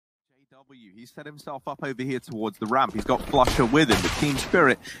JW, he set himself up over here towards the ramp. He's got Flusher with him. The Team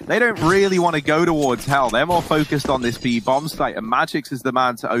Spirit, they don't really want to go towards Hell. They're more focused on this B bomb site, and Magix is the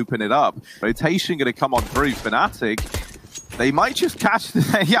man to open it up. Rotation going to come on through. Fnatic, they might just catch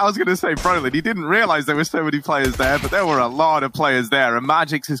the... Yeah, I was going to say Brolin. He didn't realize there were so many players there, but there were a lot of players there, and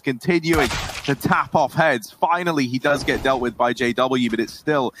Magix is continuing to tap off heads. Finally, he does get dealt with by JW, but it's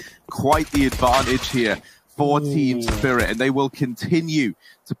still quite the advantage here for Team Spirit, and they will continue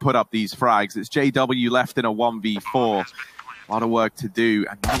to put up these frags. It's JW left in a 1v4. A lot of work to do,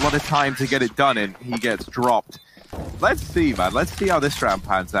 and not a lot of time to get it done in. He gets dropped. Let's see, man. Let's see how this round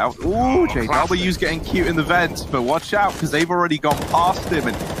pans out. Ooh, JW's getting cute in the vents, but watch out, because they've already gone past him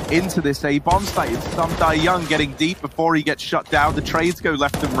and into this A-bomb site. It's some Young getting deep before he gets shut down. The trades go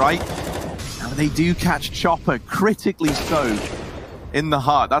left and right. And they do catch Chopper, critically so, in the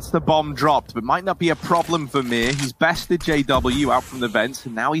heart. That's the bomb dropped, but might not be a problem for Mir. He's bested JW out from the vents,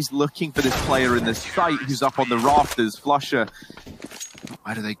 and now he's looking for this player in the site who's up on the rafters. Flusher.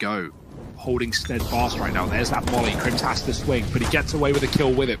 Where do they go? Holding steadfast right now. There's that molly. Crims has to swing, but he gets away with a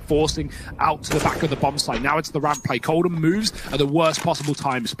kill with it, forcing out to the back of the bomb site. Now it's the ramp play. Colden moves at the worst possible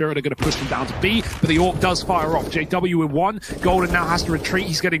time. Spirit are going to push him down to B, but the AWP does fire off. JW with one. Golden now has to retreat.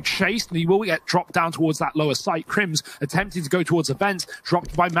 He's getting chased, and he will get dropped down towards that lower site. Crims attempting to go towards the vents,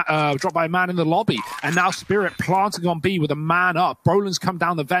 dropped by a man in the lobby, and now Spirit planting on B with a man up. Brolin's come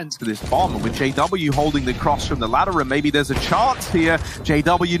down the vents for this bomb, and with JW holding the cross from the ladder, and maybe there's a chance here.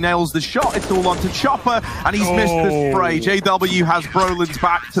 JW nails the shot. It's all onto Chopper, and he's missed the spray. JW has Brolin's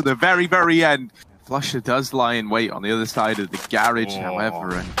back to the very, very end. Flusher does lie in wait on the other side of the garage,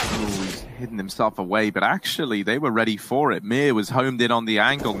 however, and he's hidden himself away, but actually they were ready for it. Mir was homed in on the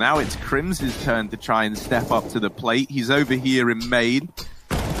angle. Now it's Crim's turn to try and step up to the plate. He's over here in main.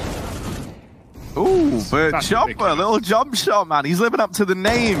 Ooh, but Chopper, a little jump shot, man. He's living up to the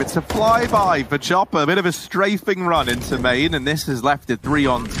name. It's a flyby for Chopper. A bit of a strafing run into main, and this has left it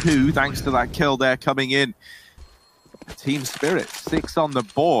 3-on-2, thanks to that kill there coming in. Team Spirit, 6 on the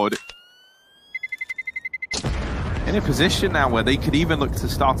board. In a position now where they could even look to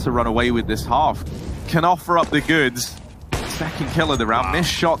start to run away with this half. Can offer up the goods. Second kill of the round.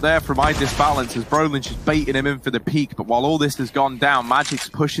 Missed shot there from iDisbalance as Brolin's just baiting him in for the peak. But while all this has gone down,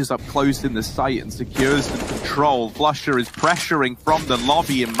 Magix pushes up close in the site and secures some control. Flusher is pressuring from the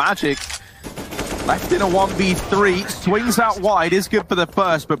lobby, and Magix left in a 1v3. Swings out wide, is good for the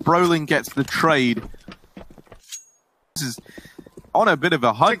first, but Brolin gets the trade. This is on a bit of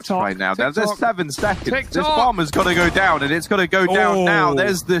a hunt right now. There's 7 seconds. This bomb has got to go down, and it's got to go down now.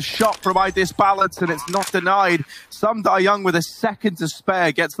 There's the shot from iDisbalance, and it's not denied. Some Young with a second to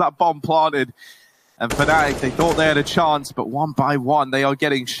spare gets that bomb planted. And Fnatic, they thought they had a chance, but one by one, they are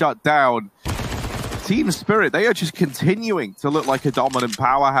getting shut down. Team Spirit, they are just continuing to look like a dominant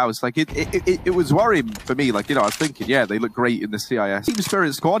powerhouse. Like, it was worrying for me. Like, you know, I was thinking, yeah, they look great in the CIS. Team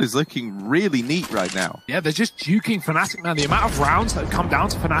Spirit squad is looking really neat right now. Yeah, they're just juking Fnatic, man. The amount of rounds that have come down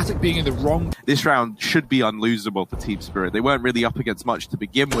to Fnatic being in the wrong... This round should be unlosable for Team Spirit. They weren't really up against much to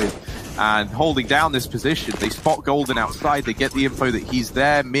begin with. And holding down this position, they spot Golden outside. They get the info that he's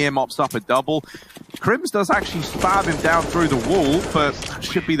there. Mir mops up a double. Crims does actually spam him down through the wall, but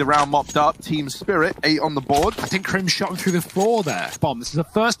should be the round mopped up. Team Spirit, 8 on the board. I think Crims shot him through the floor there. Bomb. This is the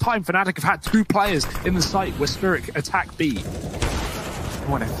first time Fnatic have had 2 players in the site where Spirit attack B.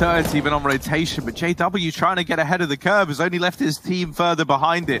 One, a third's even on rotation, but JW trying to get ahead of the curve has only left his team further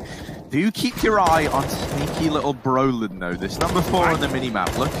behind it. Do keep your eye on sneaky little Brolin, though. This number 4 on the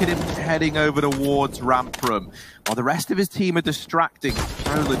minimap. Look at him heading over towards ramp room. While the rest of his team are distracting,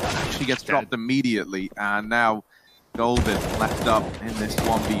 Brolin actually gets dropped immediately. And now Golden left up in this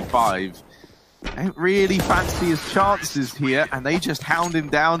 1v5. Don't really fancy his chances here, and they just hound him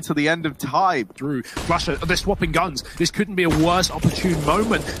down to the end of time. Through Flusher, they're swapping guns. This couldn't be a worse opportune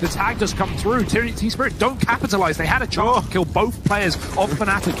moment. The tag does come through. Team Spirit don't capitalize. They had a chance to kill both players of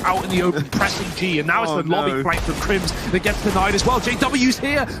Fnatic out in the open, pressing G, and now it's the lobby flank from Crims that gets denied as well. JW's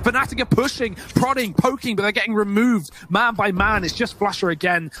here. Fnatic are pushing, prodding, poking, but they're getting removed man by man. It's just Flusher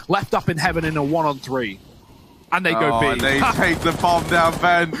again, left up in heaven in a 1-on-3. And they go big. They take the bomb down,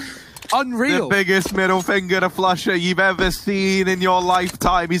 Ben. Unreal. The biggest middle finger to Flusher you've ever seen in your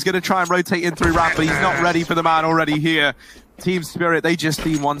lifetime. He's going to try and rotate in through ramp, but he's not ready for the man already here. Team Spirit, they just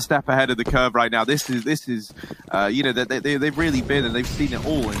seem one step ahead of the curve right now. This is you know, they've really been, and they've seen it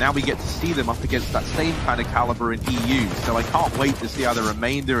all, and now we get to see them up against that same kind of caliber in EU. So I can't wait to see how the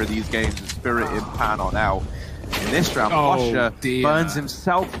remainder of these games of Spirit pan on out. In this round, Flusher burns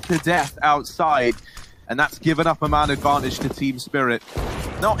himself to death outside, and that's given up a man advantage to Team Spirit.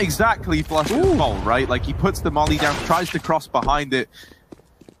 Not exactly Flusher's fault, right? Like, he puts the molly down, tries to cross behind it.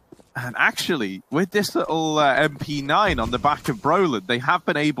 And actually, with this little MP9 on the back of Brolin, they have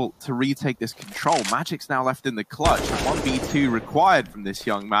been able to retake this control. Magic's now left in the clutch. 1v2 required from this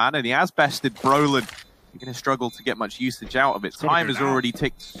young man, and he has bested Brolin. You're going to struggle to get much usage out of it. Time has already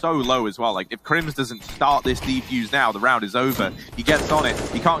ticked so low as well. Like, if Crims doesn't start this defuse now, the round is over. He gets on it.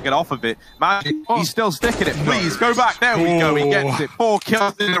 He can't get off of it. Magic, he's still sticking it. Please, go back. There we go. He gets it. 4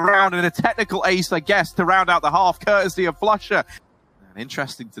 kills in the round and a technical ace, I guess, to round out the half, courtesy of Flusher. And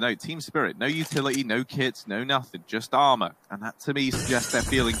interesting to note, Team Spirit, no utility, no kits, no nothing, just armor. And that, to me, suggests they're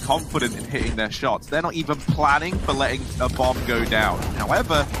feeling confident in hitting their shots. They're not even planning for letting a bomb go down.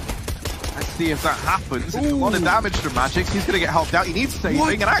 However, let's see if that happens. It's a lot of damage from Magic. He's going to get helped out. He needs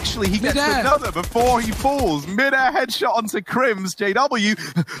saving. And actually, he gets another before he falls. Mid-air headshot onto Crims. JW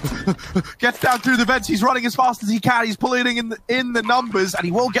gets down through the vents. He's running as fast as he can. He's pulling in the numbers, and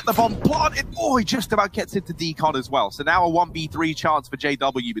he will get the bomb planted. Oh, he just about gets into decon as well. So now a 1v3 chance for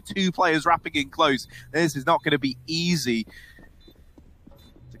JW, with 2 players wrapping in close. This is not going to be easy.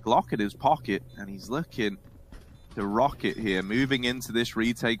 The Glock in his pocket, and he's looking to rocket here, moving into this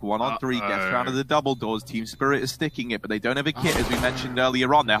retake 1-on-3, gets out of the double doors. Team Spirit is sticking it, but they don't have a kit, as we mentioned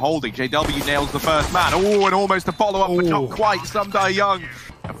earlier on. They're holding. JW nails the first man. Oh, and almost a follow-up, but not quite. Some die young.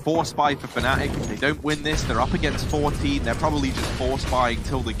 A 4-spy for Fnatic. If they don't win this, they're up against 14. They're probably just 4-spying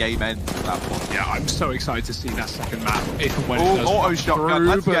till the game ends at that point. Yeah, I'm so excited to see that second map. If and when it does auto shotgun,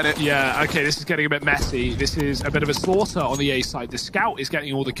 let's get it. Yeah, okay, this is getting a bit messy. This is a bit of a slaughter on the A side. The scout is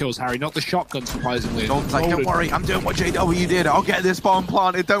getting all the kills, Harry, not the shotgun, surprisingly. Like, don't worry, I'm doing what JW did. I'll get this bomb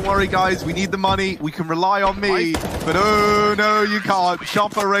planted. Don't worry, guys. We need the money. We can rely on me. But oh, no, you can't.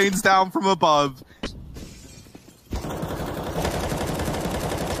 Chopper rains down from above.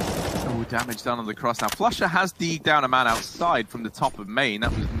 Damage done on the cross. Now, Flusher has digged down a man outside from the top of main.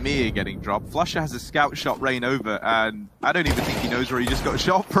 That was Mir getting dropped. Flusher has a scout shot rain over, and I don't even think he knows where he just got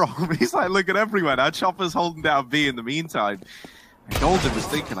shot from. He's like looking everywhere now. Chopper's holding down B in the meantime. And Golden was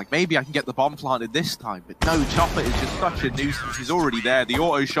thinking, like, maybe I can get the bomb planted this time. But no, Chopper is just such a nuisance. He's already there. The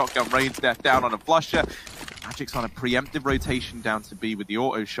auto shotgun rains death down on a Flusher. Magic's on a preemptive rotation down to B with the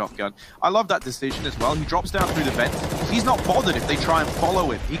auto shotgun. I love that decision as well. He drops down through the vents. He's not bothered if they try and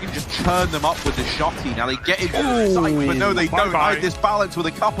follow him. He can just churn them up with the shotty. Now they get into the sight, but no, they don't. Hide this balance with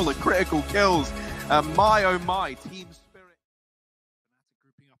a couple of critical kills. My oh my, Team Spirit. Fnatic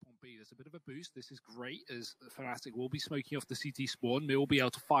grouping up on B. There's a bit of a boost. This is great, as Fnatic will be smoking off the CT spawn. Mir will be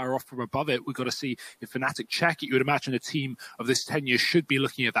able to fire off from above it. We've got to see if Fnatic check it. You would imagine a team of this tenure should be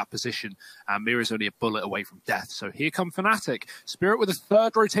looking at that position. And Mir is only a bullet away from death. So here come Fnatic. Spirit with a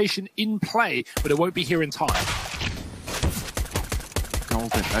 3rd rotation in play, but it won't be here in time.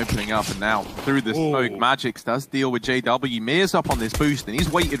 Golden opening up, and now through the smoke, Magix does deal with JW. Mir's up on this boost, and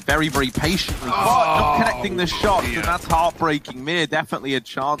he's waited very, very patiently, but not connecting the shots, and that's heartbreaking. Mir definitely had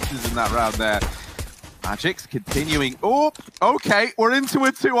chances in that round there. Magix continuing. Oh, okay, we're into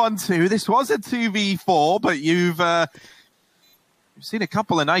a 2-on-2. This was a 2v4, but you've seen a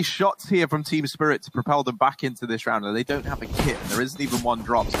couple of nice shots here from Team Spirit to propel them back into this round. And they don't have a kit. There isn't even one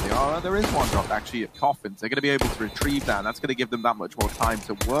drop. So there is one drop actually at Coffins. They're going to be able to retrieve that. And that's going to give them that much more time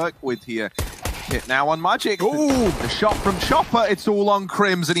to work with here. Kit now on Magic. Ooh, the shot from Chopper. It's all on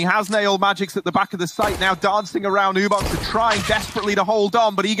Crims, and he has nailed Magix at the back of the site. Now dancing around. Ubox are trying desperately to hold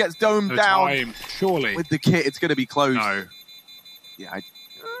on, but he gets domed down. Surely. With the kit, it's going to be close. No. Yeah,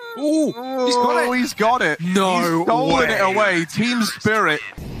 he's got it. He's got it. No He's stolen way. it away. Team Spirit.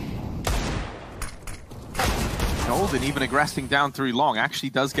 Golden even aggressing down through long actually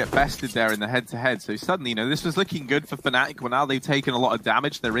does get bested there in the head-to-head. So suddenly, this was looking good for Fnatic. Well, now they've taken a lot of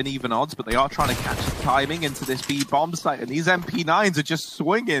damage. They're in even odds, but they are trying to catch the timing into this B bomb site. And these MP9s are just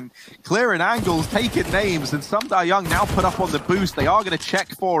swinging, clearing angles, taking names. And some Die Young now put up on the boost. They are going to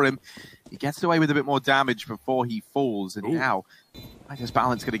check for him. He gets away with a bit more damage before he falls. And now, I guess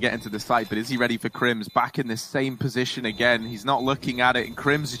Balance going to get into the site, but is he ready for Crims? Back in this same position again. He's not looking at it, and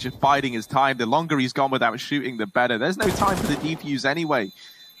Crims is just biding his time. The longer he's gone without shooting, the better. There's no time for the defuse anyway.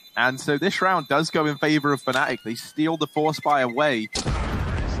 And so this round does go in favor of Fnatic. They steal the 4-spy away.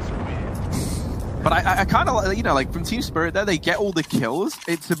 But I kind of, like from Team Spirit there, they get all the kills.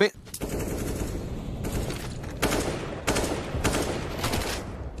 It's a bit...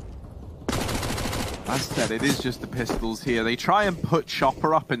 As said, it is just the pistols here. They try and put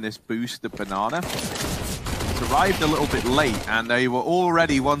Chopper up in this boost of Banana. It's arrived a little bit late, and they were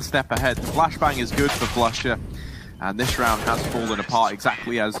already one step ahead. The flashbang is good for Flusher, and this round has fallen apart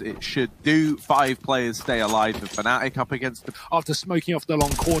exactly as it should do. 5 players stay alive for Fnatic up against the... After smoking off the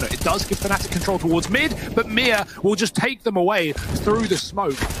long corner, it does give Fnatic control towards mid, but Mir will just take them away through the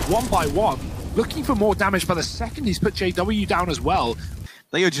smoke, one by one. Looking for more damage by the second he's put JW down as well.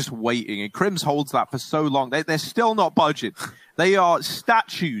 They are just waiting, and Crims holds that for so long. They're still not budging. They are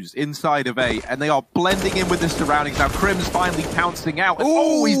statues inside of A, and they are blending in with the surroundings. Now Crims finally pouncing out. And,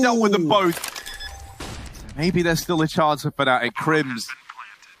 oh, he's dealt with them both. Maybe there's still a chance for Fnatic. Crims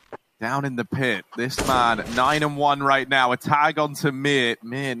down in the pit. This man, 9-1 right now. A tag onto Mir.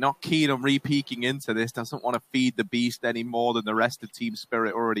 Mir not keen on re-peeking into this. Doesn't want to feed the beast any more than the rest of Team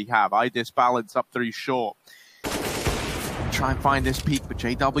Spirit already have. I disbalance up through short. Try and find this peak, but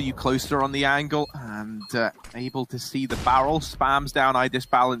JW closer on the angle and able to see the barrel. Spams down I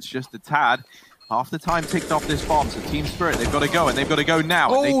disbalance just a tad. Half the time ticked off this bomb, so Team Spirit, they've got to go, and they've got to go now.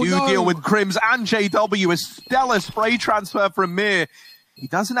 Oh, they do no. deal with Crims and JW. A stellar spray transfer from Mir. He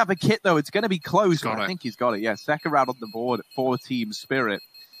doesn't have a kit, though. It's going to be close. I think he's got it. Yeah, second round on the board for Team Spirit.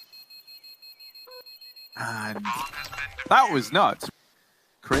 And that was nuts.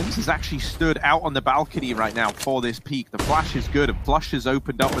 Crims has actually stood out on the balcony right now for this peak. The flash is good, and Flush has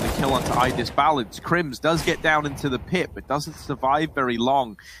opened up with a kill onto I disbalance. Crims does get down into the pit, but doesn't survive very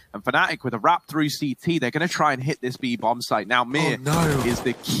long. And Fnatic with a wrap through CT, they're going to try and hit this B bomb site. Now Mir is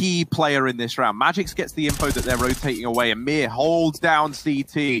the key player in this round. Magics gets the info that they're rotating away, and Mir holds down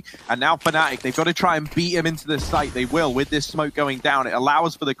CT. And now Fnatic, they've got to try and beat him into the site. They will with this smoke going down. It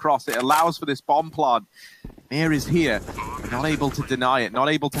allows for the cross. It allows for this bomb plant. Mir is here, not able to deny it, not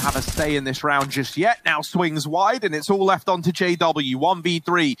able to have a say in this round just yet. Now swings wide, and it's all left onto JW.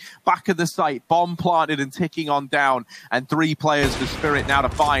 1v3, back of the site, bomb planted and ticking on down. And 3 players for Spirit now to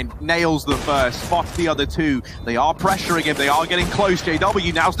find. Nails the first, spots the other 2. They are pressuring him, they are getting close.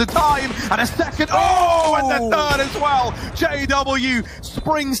 JW, now's the time, and a second. Oh, and the third as well. JW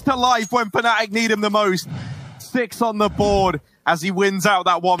springs to life when Fnatic need him the most. 6 on the board as he wins out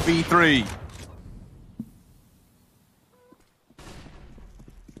that 1v3.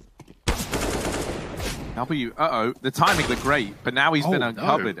 The timing looked great, but now he's been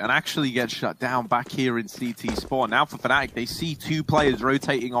uncovered and actually gets shut down back here in CT spawn. Now for Fnatic, they see 2 players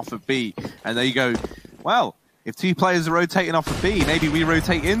rotating off of B, and they go, well, if 2 players are rotating off of B, maybe we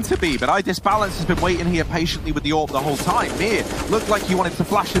rotate into B. But I disbalance has been waiting here patiently with the AWP the whole time. Mir looked like he wanted to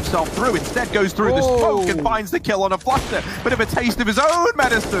flash himself through, instead goes through the smoke and finds the kill on a flusher. Bit of a taste of his own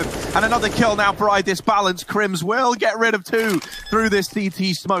medicine. And another kill now for I disbalance. Crims will get rid of 2 through this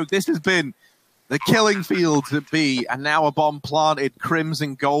CT smoke. This has been the killing field to be, and now a bomb planted. Crims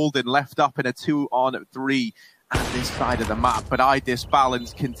and Golden left up in a 2-on-3 at this side of the map. But I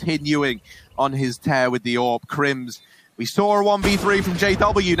disbalance continuing on his tear with the AWP. Crims, we saw a 1v3 from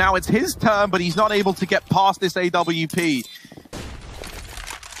JW. Now it's his turn, but he's not able to get past this AWP.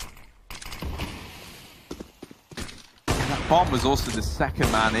 Bomb was also the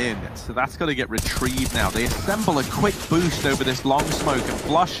second man in, so that's got to get retrieved now. They assemble a quick boost over this long smoke, and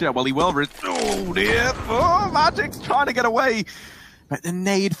Flusher, well, he will oh dear, Magic's trying to get away, but the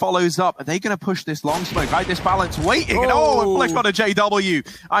nade follows up. Are they going to push this long smoke? I disbalance waiting, and a flick on a JW.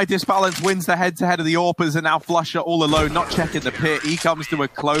 I disbalance wins the head-to-head of the AWPers, and now Flusher all alone, not checking the pit. He comes to a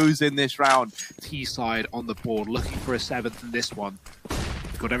close in this round. T-side on the board, looking for a 7th in this one.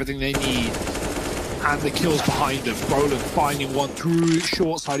 They've got everything they need. And the kills behind him. Roland finding one through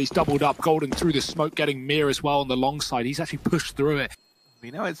short side. He's doubled up. Golden through the smoke, getting Mir as well on the long side. He's actually pushed through it. We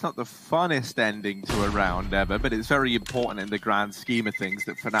know it's not the funnest ending to a round ever, but it's very important in the grand scheme of things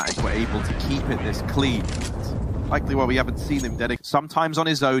that Fnatic were able to keep it this clean. Likely why we haven't seen him dedicate. Sometimes on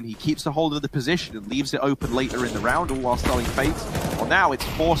his own, he keeps a hold of the position and leaves it open later in the round, all while selling fates. Well, now it's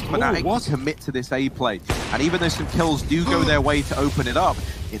forced Fnatic to commit to this A play. And even though some kills do go their way to open it up,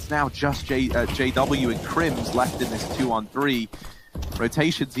 it's now just JW and Crims left in this 2-on-3.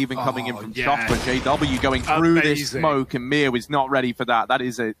 Rotations even coming in from shox, but JW going through this smoke, and Mir was not ready for that. That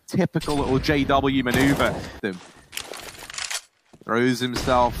is a typical little JW maneuver. Throws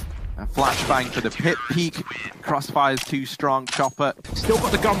himself. A flashbang for the pit peak. Crossfire's too strong. Chopper. Still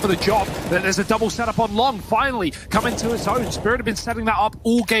got the gun for the job. There's a double setup on long. Finally coming to its own. Spirit have been setting that up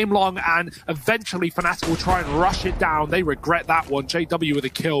all game long, and eventually Fnatic will try and rush it down. They regret that one. JW with a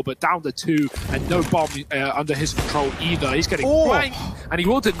kill, but down to 2, and no bomb under his control either. He's getting flanked, and he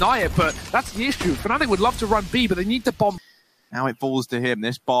will deny it, but that's the issue. Fnatic would love to run B, but they need the bomb. Now it falls to him.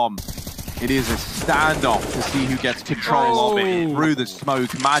 This bomb. It is a standoff to see who gets control of it through the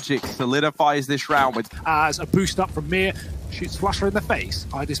smoke. Magic solidifies this round with as a boost up from Mir. Shoots Flusher in the face.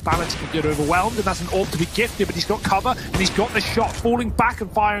 I disbalance can get overwhelmed, and that's an AWP to be gifted, but he's got cover, and he's got the shot, falling back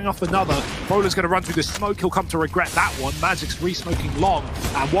and firing off another. Bowler's going to run through the smoke. He'll come to regret that one. Magic's re-smoking long,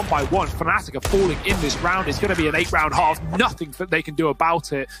 and 1 by 1, Fnatic are falling in this round. It's going to be an 8-round half. Nothing that they can do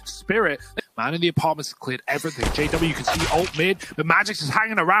about it. Spirit Man in the apartments cleared everything. JW, you can see ult mid, but Magix is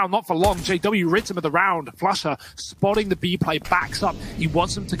hanging around, not for long. JW rids him of the round. Flusher spotting the B play, backs up. He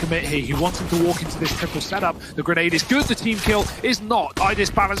wants him to commit here. He wants him to walk into this triple setup. The grenade is good. The team kill is not.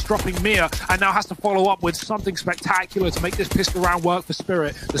 Balance dropping Mia, and now has to follow up with something spectacular to make this pistol round work for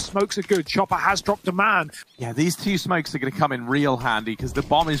Spirit. The smokes are good. Chopper has dropped a man. Yeah, these two smokes are going to come in real handy because the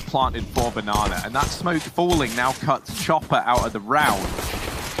bomb is planted for Banana, and that smoke falling now cuts Chopper out of the round.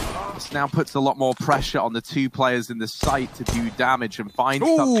 This now puts a lot more pressure on the two players in the site to do damage and find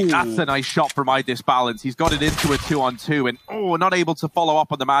something. That's a nice shot from Balance. He's got it into a 2-on-2 and not able to follow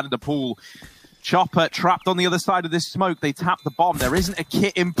up on the man in the pool. Chopper trapped on the other side of this smoke. They tap the bomb. There isn't a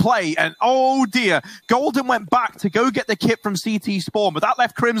kit in play. And oh dear, Golden went back to go get the kit from CT Spawn, but that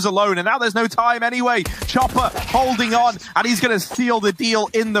left Crims alone. And now there's no time anyway. Chopper holding on, and he's going to seal the deal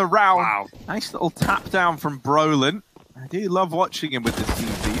in the round. Wow. Nice little tap down from Brolin. I do love watching him with the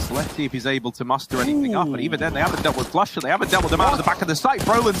CV, so let's see if he's able to muster anything up. And even then, they haven't dealt with Flusher. They haven't dealt with the man at the back of the site.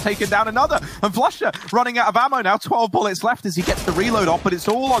 Brolin's taken down another. And Flusher running out of ammo now. 12 bullets left as he gets the reload off, but it's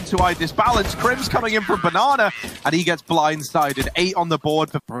all onto Balance. Crims coming in from Banana, and he gets blindsided. 8 on the board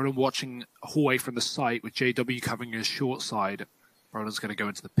for Brolin watching hallway from the site with JW covering his short side. Brolin's going to go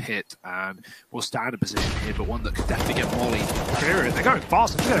into the pit and will stand in position here, but one that could definitely get Molly. They're going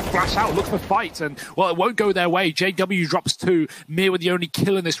fast. They're going to flash out, look for fights, and well, it won't go their way. JW drops 2. Mir with the only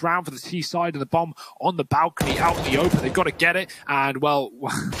kill in this round for the T side, and the bomb on the balcony out in the open. They've got to get it, and well,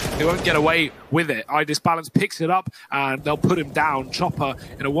 they won't get away with it. Balance picks it up, and they'll put him down. Chopper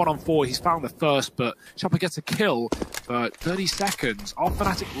in a 1-on-4. He's found the first, but Chopper gets a kill for 30 seconds. Are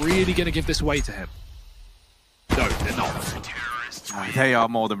Fnatic really going to give this away to him? No, they're not. They are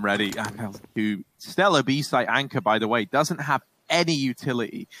more than ready. Stellar B-site anchor, by the way, doesn't have any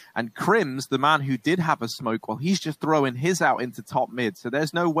utility. And Crims, the man who did have a smoke, well, he's just throwing his out into top mid. So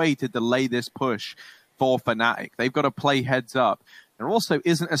there's no way to delay this push for Fnatic. They've got to play heads up. There also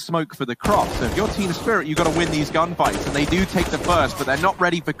isn't a smoke for the cross. So if you're Team Spirit, you've got to win these gunfights. And they do take the first, but they're not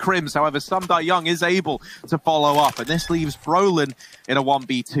ready for Crims. However, Sumdai Young is able to follow up. And this leaves Brolin in a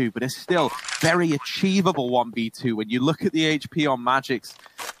 1v2. But it's still very achievable 1v2 when you look at the HP on Magix.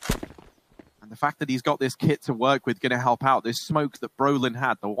 And the fact that he's got this kit to work with going to help out. This smoke that Brolin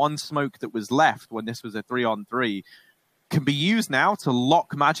had, the one smoke that was left when this was a 3-on-3, can be used now to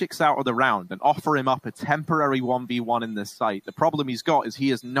lock Magix out of the round and offer him up a temporary 1v1 in this site. The problem he's got is he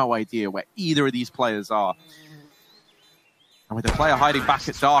has no idea where either of these players are. And with the player hiding back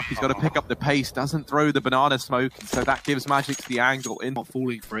at dark, he's got to pick up the pace, doesn't throw the banana smoke, and so that gives Magix the angle in. Not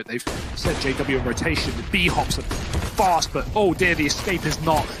falling for it. They've set JW in rotation. The B hops are fast, but oh dear, the escape is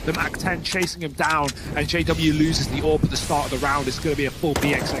not. The MAC-10 chasing him down, and JW loses the orb at the start of the round. It's going to be a full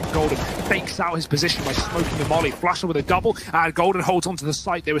BX, and Golden fakes out his position by smoking the molly. Flusher with a double, and Golden holds onto the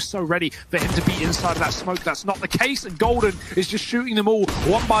site. They were so ready for him to be inside of that smoke. That's not the case, and Golden is just shooting them all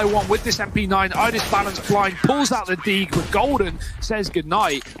one by one with this MP9. Balance blind, pulls out the Deeg, but Golden says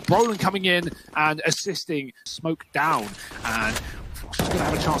goodnight. Brolin coming in and assisting smoke down, and Flusher's going to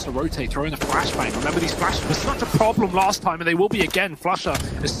have a chance to rotate, throw in a flashbang. Remember, these flashes were such a problem last time, and they will be again. Flusher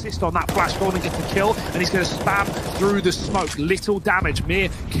assist on that flash. Golden gets the kill, and he's going to spam through the smoke. Little damage. Mir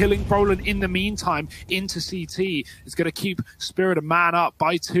killing Brolin in the meantime into CT. Is going to keep Spirit a man up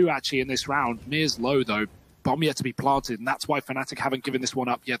by 2 actually in this round. Mir's low though. Bomb yet to be planted, and that's why Fnatic haven't given this one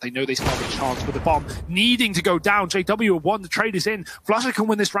up yet. They know they still have a chance with the bomb needing to go down. JW won, the trade is in. Flusher can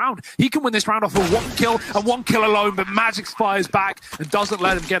win this round. He can win this round off of 1 kill and 1 kill alone, but Magix fires back and doesn't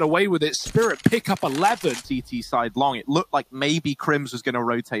let him get away with it. Spirit pick up 11. CT side long. It looked like maybe Crims was going to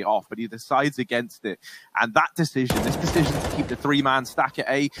rotate off, but he decides against it. And that decision, this decision to keep the 3-man stack at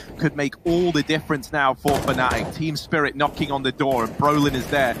A, could make all the difference now for Fnatic. Team Spirit knocking on the door, and Brolin is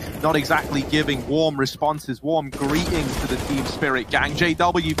there, not exactly giving warm responses. Warm greetings to the Team Spirit gang.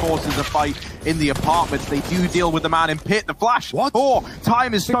 JW forces a fight in the apartments. They do deal with the man in pit. The flash. What? Oh,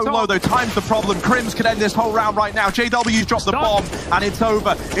 time is so low though. Time's the problem. Crims could end this whole round right now. JW's dropped the bomb and it's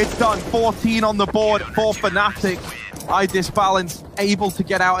over. It's done. 14 on the board for Fnatic. Balance able to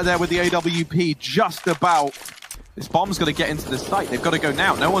get out of there with the AWP just about. This bomb's got to get into the site. They've got to go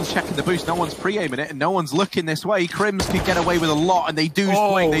now. No one's checking the boost. No one's pre-aiming it, and no one's looking this way. Crims could get away with a lot, and they do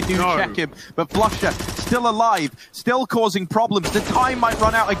swing. They do check him. But Flusher still alive, still causing problems. The time might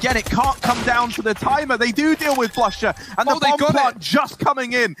run out again. It can't come down to the timer. They do deal with Flusher, and the bomb plant just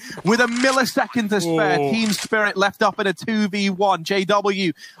coming in with a millisecond to spare. Team Spirit left up in a 2v1.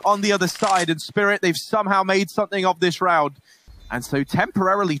 JW on the other side, and Spirit, they've somehow made something of this round. And so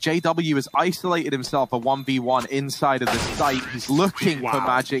temporarily, JW has isolated himself a 1v1 inside of the site. He's looking for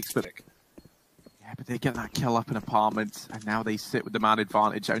Magix, but Yeah, but they get that kill up in apartment, and now they sit with the man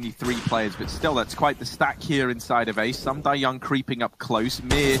advantage. Only 3 players, but still, that's quite the stack here inside of Ace. Some Young creeping up close.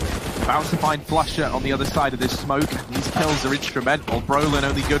 Mir about to find Flusher on the other side of this smoke. These kills are instrumental. Brolin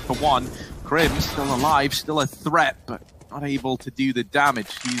only good for 1. Krim still alive, still a threat, but not able to do the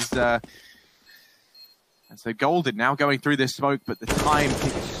damage. He's and so Golden now going through this smoke, but the time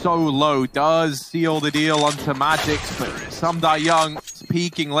is so low. Does seal the deal onto Magic, but Some Young is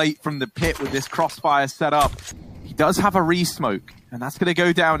peeking late from the pit with this crossfire set up. He does have a re-smoke, and that's going to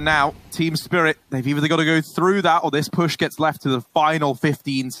go down now. Team Spirit, they've either got to go through that or this push gets left to the final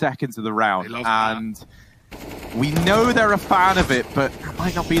 15 seconds of the round. And we know they're a fan of it, but that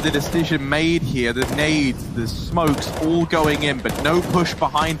might not be the decision made here. The nades, the smokes all going in, but no push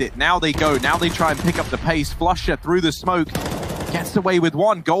behind it. Now they go. Now they try and pick up the pace. Flusher through the smoke. Gets away with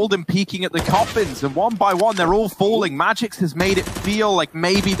 1. Golden peeking at the coffins, and one by one they're all falling. Magix has made it feel like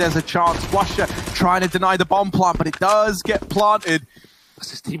maybe there's a chance. Flusher trying to deny the bomb plant, but it does get planted.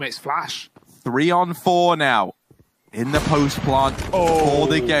 That's his teammate's flash. 3 on 4 now. In the post plant for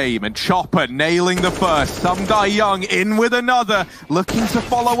the game, and Chopper nailing the first. Some Young in with another, looking to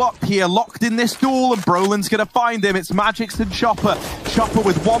follow up here, locked in this duel, and Brolin's gonna find him. It's Magix and Chopper. Chopper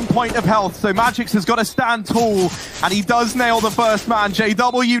with 1 point of health, so Magix has got to stand tall, and he does nail the first man.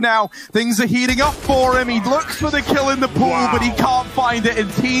 JW now, things are heating up for him. He looks for the kill in the pool, but he can't find it. In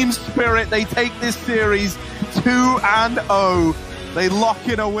Team Spirit, they take this series 2-0. They lock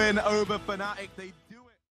in a win over Fnatic.